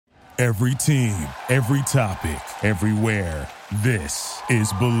Every team, every topic, everywhere. This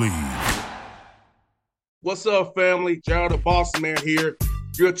is Believe. What's up, family? Gerald the Bossman here.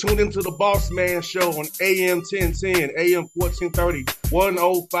 You're tuned into the Bossman Show on AM 1010, AM 1430,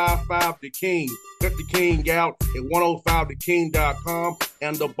 1055 The King. Check The King out at 105theking.com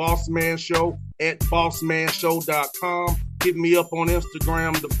and the Bossman Show at bossmanshow.com. Hit me up on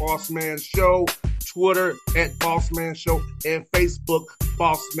Instagram, The Bossman Show, Twitter at Bossman Show, and Facebook,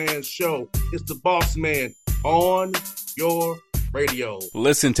 Bossman Show. It's the Bossman on your radio.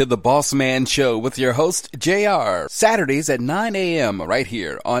 Listen to the Bossman Show with your host, JR, Saturdays at 9 a.m. right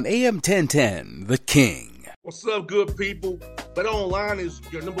here on AM 1010, The King. What's up, good people? BetOnline is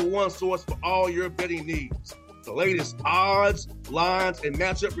your number one source for all your betting needs. The latest odds, lines, and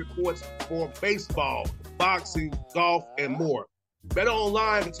matchup reports for baseball, boxing, golf, and more.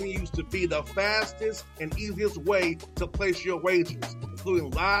 BetOnline continues to be the fastest and easiest way to place your wagers, including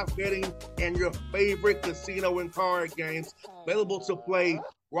live betting and your favorite casino and card games available to play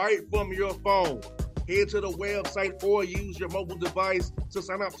right from your phone. Head to the website or use your mobile device to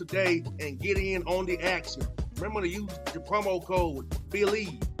sign up today and get in on the action. Remember to use your promo code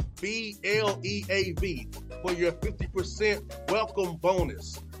BELIEVE, B-L-E-A-V, for your 50% welcome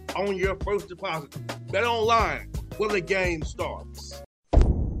bonus on your first deposit. BetOnline, where the game starts.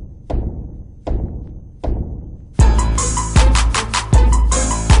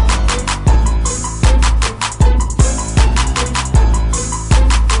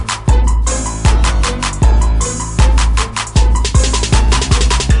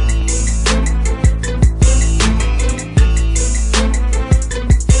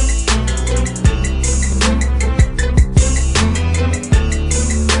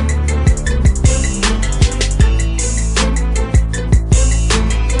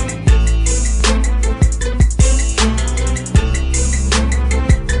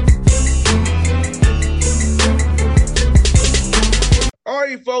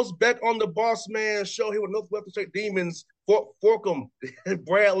 Folks, back on the Bossman Show here with Northwest State Demons, Forkham,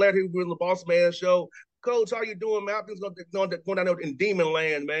 Brad Laird here with the Bossman Show. Coach, how you doing, man? Things going down there in Demon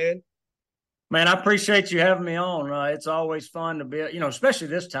Land, man. Man, I appreciate you having me on. It's always fun to be, especially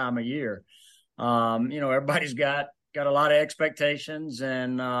this time of year. Everybody's got a lot of expectations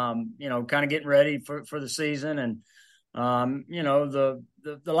and, kind of getting ready for the season. And, the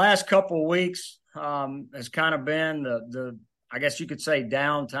last couple of weeks has kind of been the I guess you could say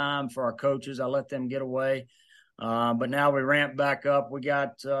downtime for our coaches. I let them get away. But now we ramp back up. We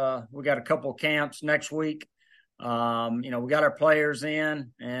got a couple of camps next week. We got our players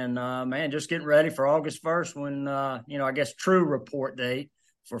in and, just getting ready for August 1st when, I guess true report date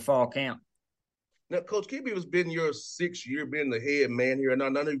for fall camp. Now, Coach Keeby has been your 6th year being the head man here. And I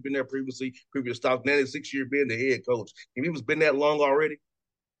know you've been there previous stops. Now it's 6th year being the head coach. Keeby's been that long already?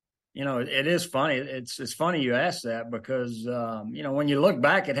 It is funny. It's funny you ask that because, when you look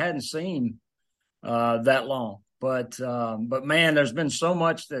back, it hadn't seemed that long. But man, there's been so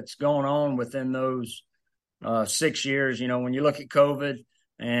much that's going on within those 6 years. When you look at COVID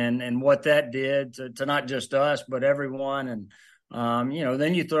and what that did to not just us, but everyone. And,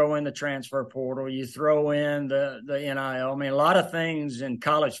 then you throw in the transfer portal, you throw in the NIL. I mean, a lot of things in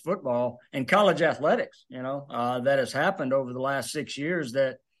college football and college athletics, that has happened over the last 6 years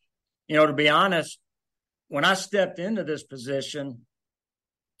that, to be honest, when I stepped into this position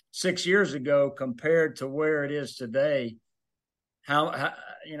 6 years ago compared to where it is today, how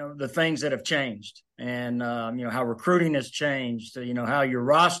the things that have changed and, how recruiting has changed, how your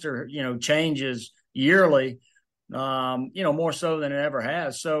roster, changes yearly, more so than it ever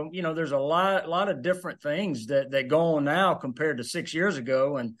has. So, there's a lot of different things that go on now compared to 6 years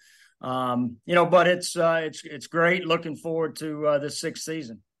ago. And, but it's great looking forward to this 6th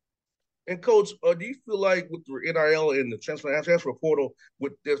season. And, Coach, do you feel like with the NIL and the transfer portal,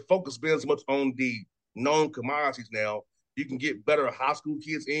 with their focus being so much on the known commodities now, you can get better high school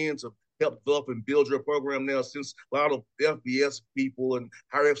kids in to help develop and build your program now, since a lot of FBS people and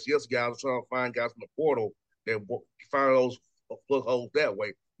higher FCS guys are trying to find guys in the portal that find those footholds that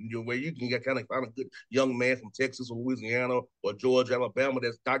way, where you can find a good young man from Texas or Louisiana or Georgia, Alabama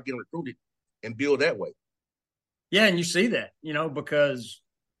that's not getting recruited and build that way. Yeah, and you see that, because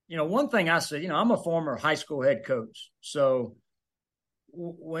 – one thing I say, I'm a former high school head coach. So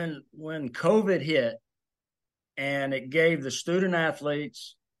when COVID hit and it gave the student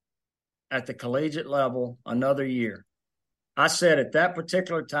athletes at the collegiate level another year, I said at that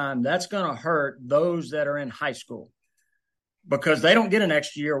particular time, that's going to hurt those that are in high school because they don't get an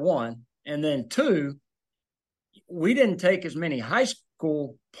extra year, one. And then two, we didn't take as many high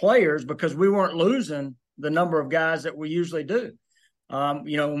school players because we weren't losing the number of guys that we usually do.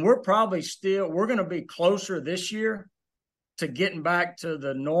 And we're going to be closer this year to getting back to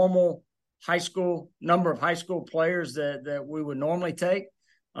the normal number of high school players that we would normally take.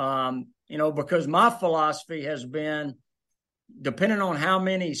 Because my philosophy has been, depending on how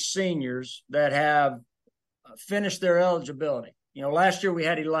many seniors that have finished their eligibility. Last year we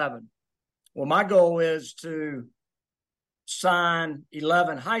had 11. Well, my goal is to sign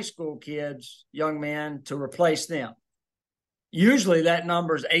 11 high school kids, young men, to replace them. Usually that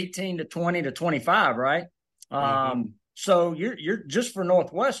number is 18 to 20 to 25, right? So you're just for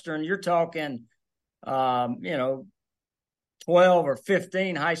Northwestern, you're talking, 12 or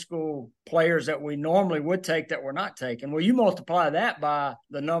 15 high school players that we normally would take that we're not taking. Well, you multiply that by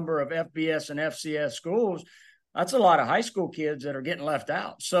the number of FBS and FCS schools, that's a lot of high school kids that are getting left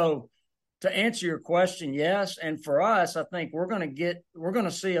out. So to answer your question, yes. And for us, I think we're going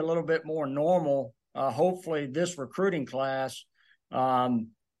to see a little bit more normal, hopefully this recruiting class,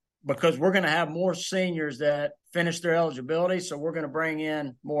 because we're going to have more seniors that finish their eligibility. So we're going to bring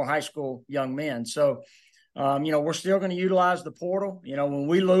in more high school young men. So, we're still going to utilize the portal. When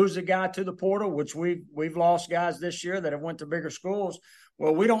we lose a guy to the portal, which we've lost guys this year that have went to bigger schools,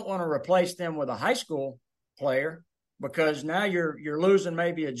 well, we don't want to replace them with a high school player, because now you're losing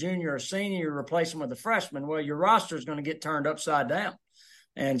maybe a junior or senior, you replace them with a freshman. Well, your roster is going to get turned upside down.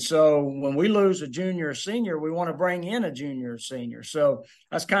 And so when we lose a junior or senior, we want to bring in a junior or senior. So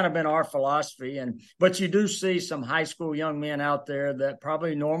that's kind of been our philosophy. But you do see some high school young men out there that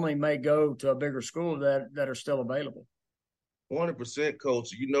probably normally may go to a bigger school that are still available. 100%,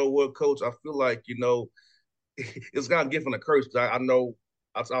 Coach. You know what, Coach? I feel like, it's kind of gift and a curse. I know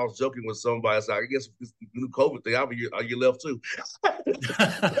I was joking with somebody. I said, I guess this new COVID thing, are you left too?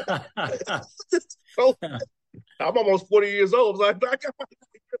 So, I'm almost 40 years old. So I got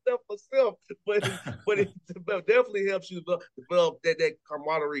myself, but it definitely helps you develop that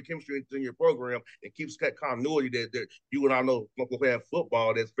camaraderie, chemistry in your program, and keeps that continuity that you and I know from playing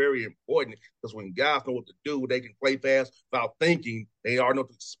football. That's very important, because when guys know what to do, they can play fast without thinking. They already know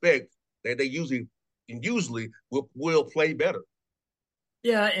what to expect. They usually will play better.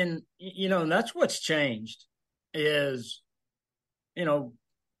 Yeah, and and that's what's changed is,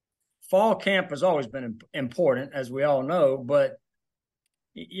 fall camp has always been important, as we all know, but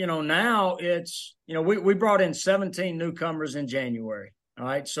now it's, we brought in 17 newcomers in January. All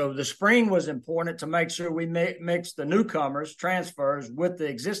right. So the spring was important to make sure we mix the newcomers, transfers with the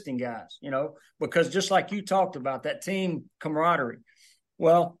existing guys, because just like you talked about, that team camaraderie.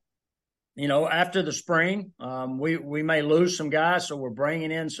 Well, after the spring, we may lose some guys, so we're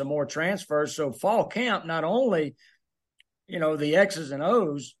bringing in some more transfers. So fall camp, not only the X's and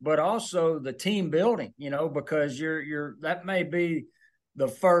O's, but also the team building, because that may be the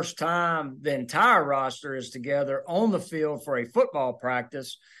first time the entire roster is together on the field for a football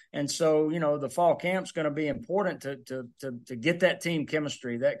practice. And so, the fall camp's going to be important to get that team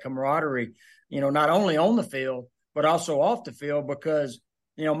chemistry, that camaraderie, not only on the field, but also off the field, because,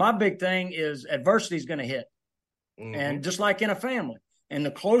 my big thing is adversity is going to hit. Mm-hmm. And just like in a family. And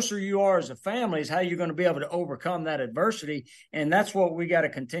the closer you are as a family is how you're going to be able to overcome that adversity. And that's what we got to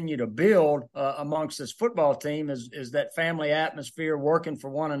continue to build amongst this football team is that family atmosphere, working for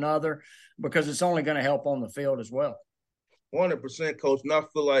one another, because it's only going to help on the field as well. 100%, Coach. And I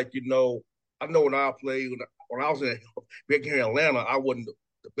feel like, I know when I played, when I was back here in Atlanta, I wasn't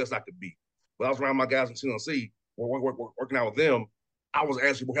the best I could be. But I was around my guys in Tennessee, working out with them. I was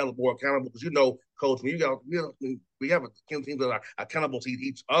actually more accountable, because, Coach, when we have a team that are accountable to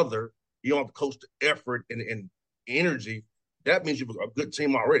each other, you don't have to coach the effort and energy. That means you're a good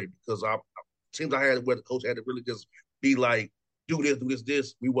team already, because teams I had where the coach had to really just be like, do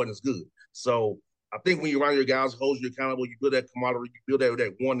this, we wasn't as good. So I think when you're around your guys, hold you accountable, you build that camaraderie, you build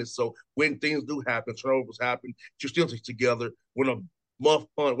that oneness. So when things do happen, turnovers happen, you're still together. When a muff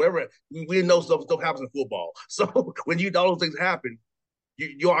punt, whatever, we know stuff happens in football. So when all those things happen,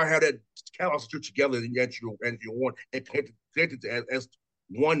 you already have that chaos that you're together and you're one and connected as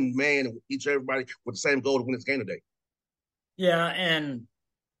one man, everybody with the same goal to win this game today. Yeah, and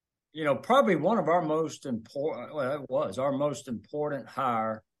probably one of our most important, our most important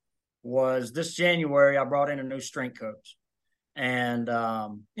hire was this January. I brought in a new strength coach, and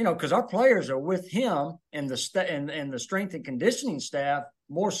because our players are with him and the strength and conditioning staff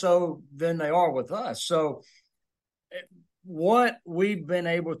more so than they are with us. So what we've been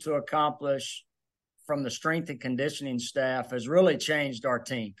able to accomplish from the strength and conditioning staff has really changed our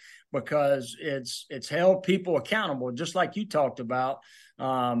team, because it's held people accountable, just like you talked about.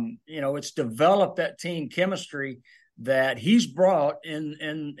 It's developed that team chemistry that he's brought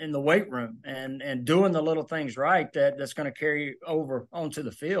in the weight room and doing the little things right that's going to carry over onto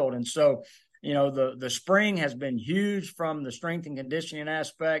the field. And so, the spring has been huge from the strength and conditioning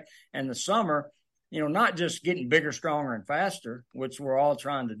aspect, and the summer, not just getting bigger, stronger, and faster, which we're all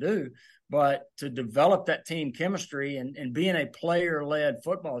trying to do, but to develop that team chemistry and being a player-led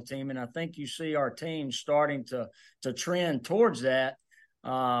football team. And I think you see our team starting to trend towards that.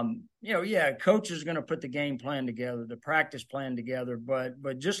 Coach is going to put the game plan together, the practice plan together,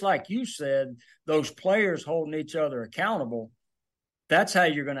 but just like you said, those players holding each other accountable, that's how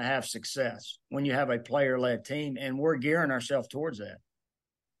you're going to have success when you have a player-led team, and we're gearing ourselves towards that.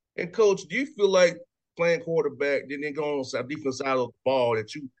 And Coach, do you feel like playing quarterback, then go on the defense side of the ball,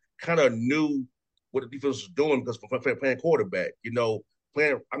 that you kind of knew what the defense was doing because playing quarterback,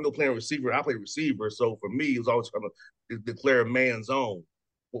 playing receiver, I play receiver, so for me, it was always trying to declare man zone.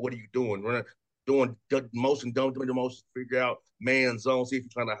 What are you doing? Doing motion, don't do the motion, figure out man zone, see if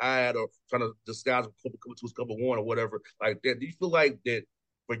you're trying to hide or trying to disguise cover one or whatever like that. Do you feel like that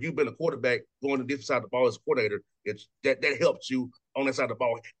for you being a quarterback, going to the different side of the ball as a coordinator, that helps you on that side of the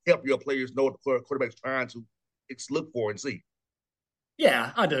ball, help your players know what the quarterback's trying to look for and see?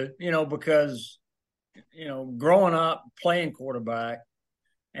 Yeah, I do, because, growing up playing quarterback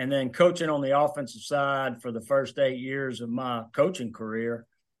and then coaching on the offensive side for the first 8 years of my coaching career,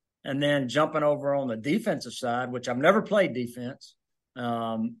 and then jumping over on the defensive side, which I've never played defense.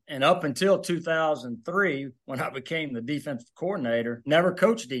 And up until 2003, when I became the defensive coordinator, never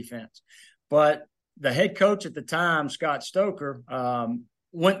coached defense. But the head coach at the time, Scott Stoker,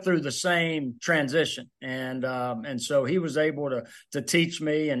 went through the same transition. And so he was able to teach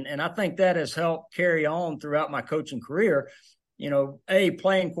me. And I think that has helped carry on throughout my coaching career,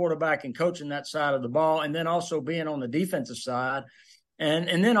 playing quarterback and coaching that side of the ball, and then also being on the defensive side.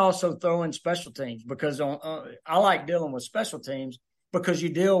 And then also throwing special teams, because I like dealing with special teams because you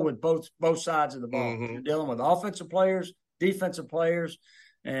deal with both sides of the ball. Mm-hmm. You're dealing with offensive players, defensive players,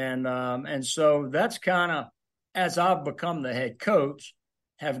 and so that's kind of, as I've become the head coach,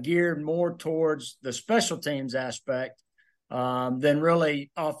 have geared more towards the special teams aspect than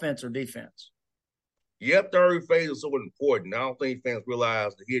really offense or defense. Yep, third phase is so important. I don't think fans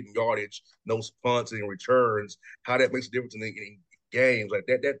realize the hidden yardage, those punts and returns, how that makes a difference in games like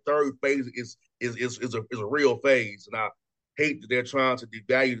that. That third phase is a real phase, and I hate that they're trying to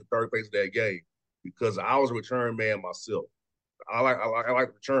devalue the third phase of that game because I was a return man myself. I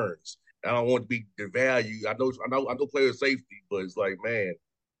like returns. I don't want to be devalued. I know player safety, but it's like, man,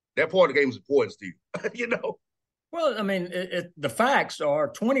 that part of the game is important, Steve. Well, I mean, the facts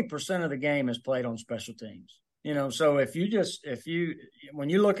are 20% of the game is played on special teams. So when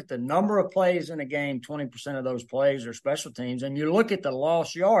you look at the number of plays in a game, 20% of those plays are special teams, and you look at the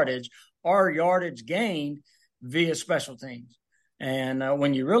lost yardage, our yardage gained via special teams. And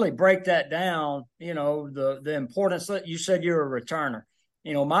when you really break that down, the importance that you said you're a returner.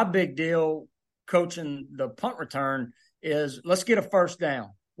 My big deal coaching the punt return is let's get a first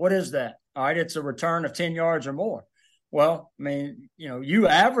down. What is that? All right, it's a return of 10 yards or more. Well, I mean, you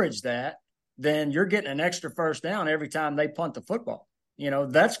average that, then you're getting an extra first down every time they punt the football.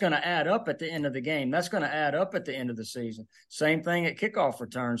 That's going to add up at the end of the game. That's going to add up at the end of the season. Same thing at kickoff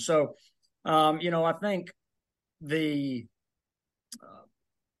return. So, I think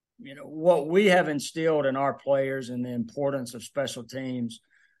what we have instilled in our players and the importance of special teams,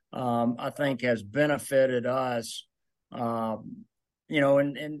 I think has benefited us.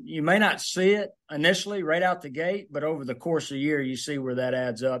 And you may not see it initially right out the gate, but over the course of the year, you see where that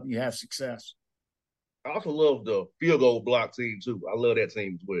adds up and you have success. I also love the field goal block team, too. I love that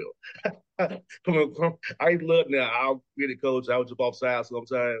team as well. I love now. I'll be the coach. I'll jump off sides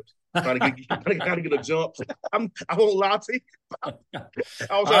sometimes, trying to get a jump. I won't lie to you.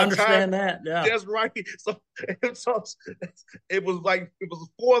 I understand that. Yeah. That's right. So it was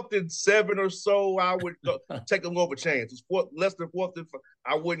 4th and 7 or so. I would take a little chance. It was less than 4th and 5.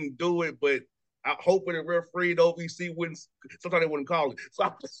 I wouldn't do it, but I hope the referee, the OVC wouldn't. Sometimes they wouldn't call it. So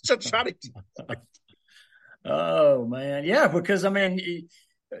I was just trying to. Oh man, yeah, because I mean,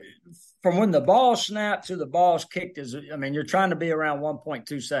 from when the ball snapped to the ball's kicked you're trying to be around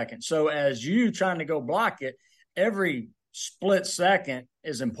 1.2 seconds. So as you trying to go block it, every split second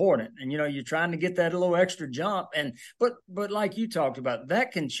is important, and you're trying to get that little extra jump. But like you talked about,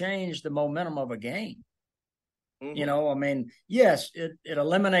 that can change the momentum of a game. Mm-hmm. Yes, it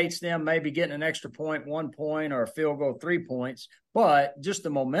eliminates them maybe getting an extra point, 1 point, or a field goal, 3 points, but just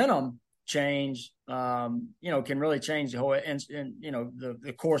the momentum change, can really change the whole,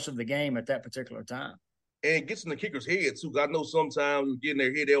 the course of the game at that particular time. And it gets in the kicker's head too. I know sometimes you get in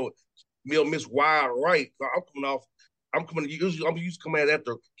their head, they'll miss wide right. I'm coming off I'm used to coming at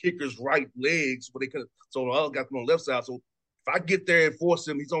the kicker's right legs, but so the other guy come on the left side. So if I get there and force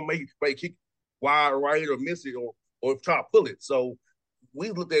him, he's gonna make kick wide right or miss it or try to pull it. So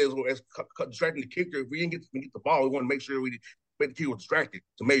we looked at it as distracting the kicker. If we didn't get the ball, we want to make sure we made the kicker distracted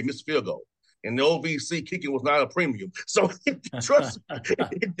to maybe miss a field goal. And the OVC kicking was not a premium. So trust me,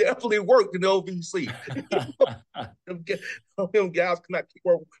 it definitely worked in the OVC. them guys cannot kick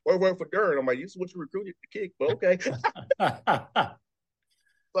word for dirt. I'm like, this is what you recruited to kick, but okay.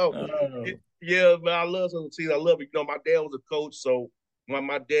 Yeah, man, I love some teams. I love it. You know, my dad was a coach, so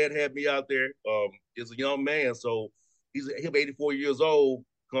my dad had me out there as a young man. So he'll be 84 years old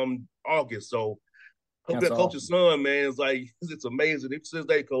come August. So coach's son, man, it's amazing. Ever since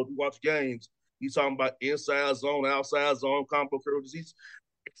they coach, we watch games. He's talking about inside zone, outside zone, combo curves. He's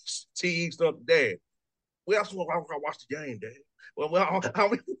TE stuff, Dad. We also want to watch the game, Dad.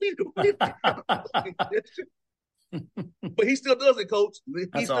 But he still does it, Coach.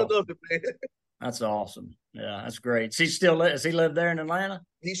 He still does it, man. That's awesome. Yeah, that's great. Does he live there in Atlanta?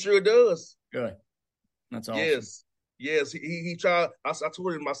 He sure does. Good. That's awesome. Yes, he tried. I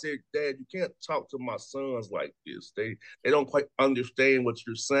told him, I said, Dad, you can't talk to my sons like this. They don't quite understand what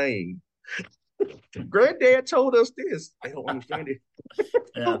you're saying. Granddad told us this. They don't understand it.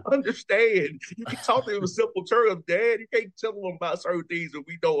 They don't understand. You can talk to them in simple terms, Dad. You can't tell them about certain things that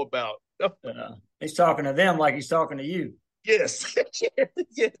we know about. He's talking to them like he's talking to you. Yes.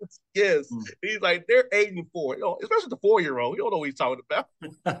 Yes. He's like, they're 8 and 4. You know, especially the 4-year-old. You don't know what he's talking about.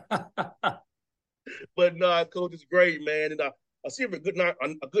 But no, Coach, it's great, man. And I see a good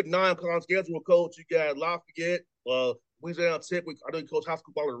non-con schedule, Coach. You got Lafayette, Louisiana Tech. I know you coach high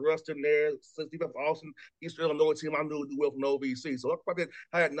school ball at Ruston there. Since Stephen Austin, Eastern Illinois team I knew do well from the OVC. So I probably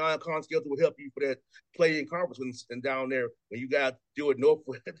had non-con schedule will help you for that play-in conference and down there when you got to deal with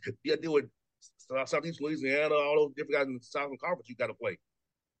Northwest, you got to deal with Southeast Louisiana, all those different guys in the Southern Conference you got to play.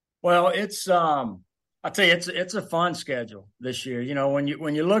 Well, it's I tell you, it's a fun schedule this year. You know, when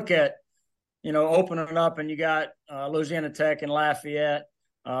you look at, you know, opening up and you got Louisiana Tech and Lafayette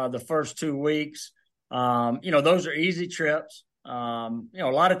the first 2 weeks. You know, those are easy trips. You know,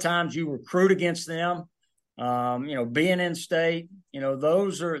 a lot of times you recruit against them. You know, being in state, you know,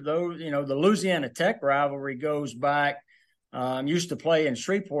 you know, the Louisiana Tech rivalry goes back. Used to play in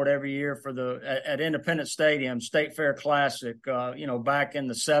Shreveport every year at Independence Stadium, State Fair Classic, you know, back in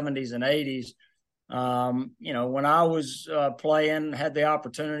the 70s and 80s. You know, when I was playing, had the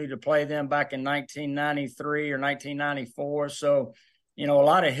opportunity to play them back in 1993 or 1994. So, you know, a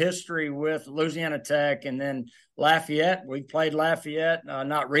lot of history with Louisiana Tech, and then Lafayette. We played Lafayette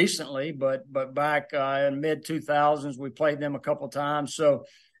not recently, but back in mid 2000s, we played them a couple of times. So,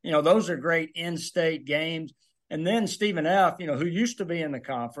 you know, those are great in-state games. And then Stephen F., you know, who used to be in the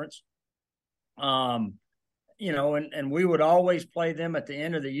conference, you know, and we would always play them at the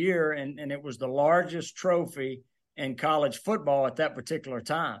end of the year, and it was the largest trophy in college football at that particular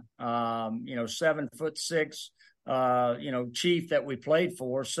time. You know, 7'6", you know, Chief that we played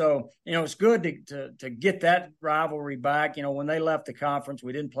for. So, you know, it's good to get that rivalry back. You know, when they left the conference,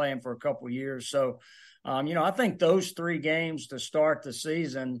 we didn't play them for a couple of years. So, you know, I think those 3 games to start the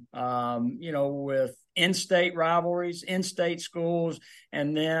season, you know, with in-state rivalries, in-state schools,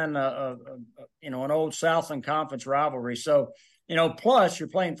 and then, you know, an old Southland Conference rivalry. So, you know, plus you're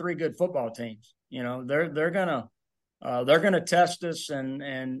playing 3 good football teams. You know, they're gonna test us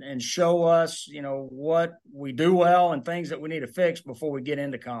and show us, you know, what we do well and things that we need to fix before we get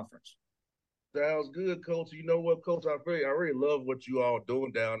into conference. Sounds good, Coach. You know what, Coach? I really love what you all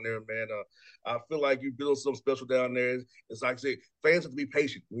doing down there, man. I feel like you build something special down there. It's like I say, fans have to be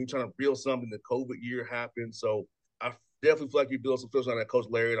patient when you're trying to build something. The COVID year happened, so I definitely feel like you build some special on that, Coach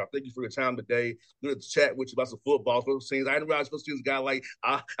Laird. I thank you for your time today. Good to chat with you about some football, special teams. I didn't realize special teams got like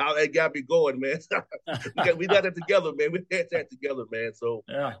I got me going, man. we got that together, man. We had that together, man. So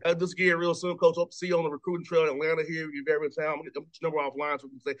yeah, I'll just get here real soon, Coach. Hope to see you on the recruiting trail in Atlanta here. You're very in town. I'm gonna get your number offline so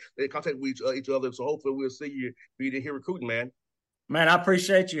we can say they contact with each other. So hopefully we'll see you be here recruiting, man. Man, I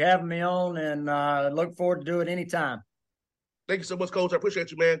appreciate you having me on, and look forward to do it anytime. Thank you so much, Coach. I appreciate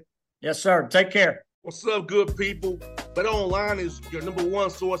you, man. Yes, sir. Take care. What's up, good people? BetOnline is your number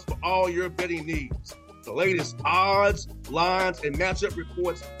one source for all your betting needs. The latest odds, lines, and matchup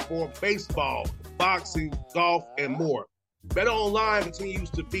reports for baseball, boxing, golf, and more. BetOnline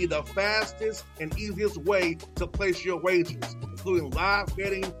continues to be the fastest and easiest way to place your wagers, including live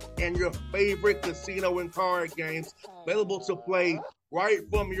betting and your favorite casino and card games available to play right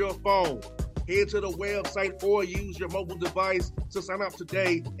from your phone. Head to the website or use your mobile device to sign up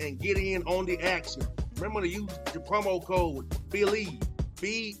today and get in on the action. Remember to use your promo code BELIEVE,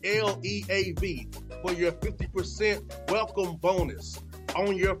 BLEAV. for your 50% welcome bonus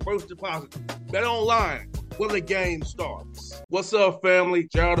on your first deposit. Bet online when the game starts. What's up, family?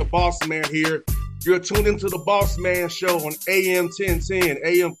 Jared the Bossman here. You're tuned into the Bossman Show on AM 1010,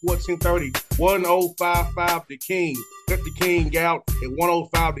 AM 1430, 1055 The King. Check The King out at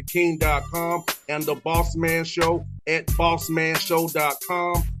 105theking.com and the Bossman Show at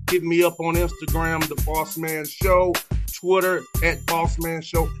bossmanshow.com. Hit me up on Instagram, The Bossman Show, Twitter at Bossman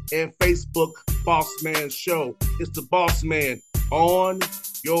Show, and Facebook, Bossman Show. It's the Bossman on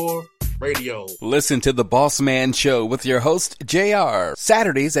your radio. Listen to the Bossman Show with your host, JR,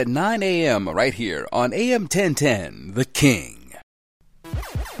 Saturdays at 9 a.m. right here on AM 1010, The King.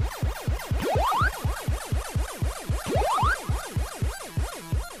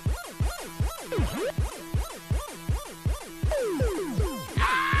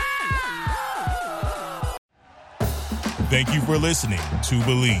 Thank you for listening to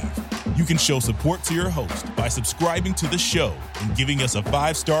Believe. You can show support to your host by subscribing to the show and giving us a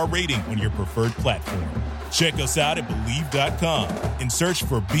 5-star rating on your preferred platform. Check us out at Believe.com and search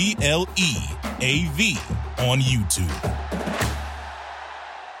for BLEAV on YouTube.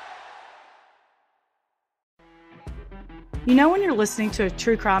 You know when you're listening to a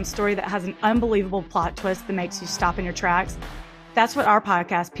true crime story that has an unbelievable plot twist that makes you stop in your tracks? That's what our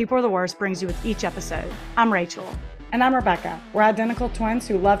podcast, People Are the Worst, brings you with each episode. I'm Rachel. And I'm Rebecca. We're identical twins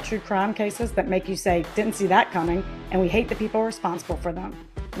who love true crime cases that make you say, didn't see that coming, and we hate the people responsible for them.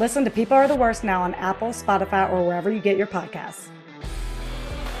 Listen to People Are the Worst now on Apple, Spotify, or wherever you get your podcasts.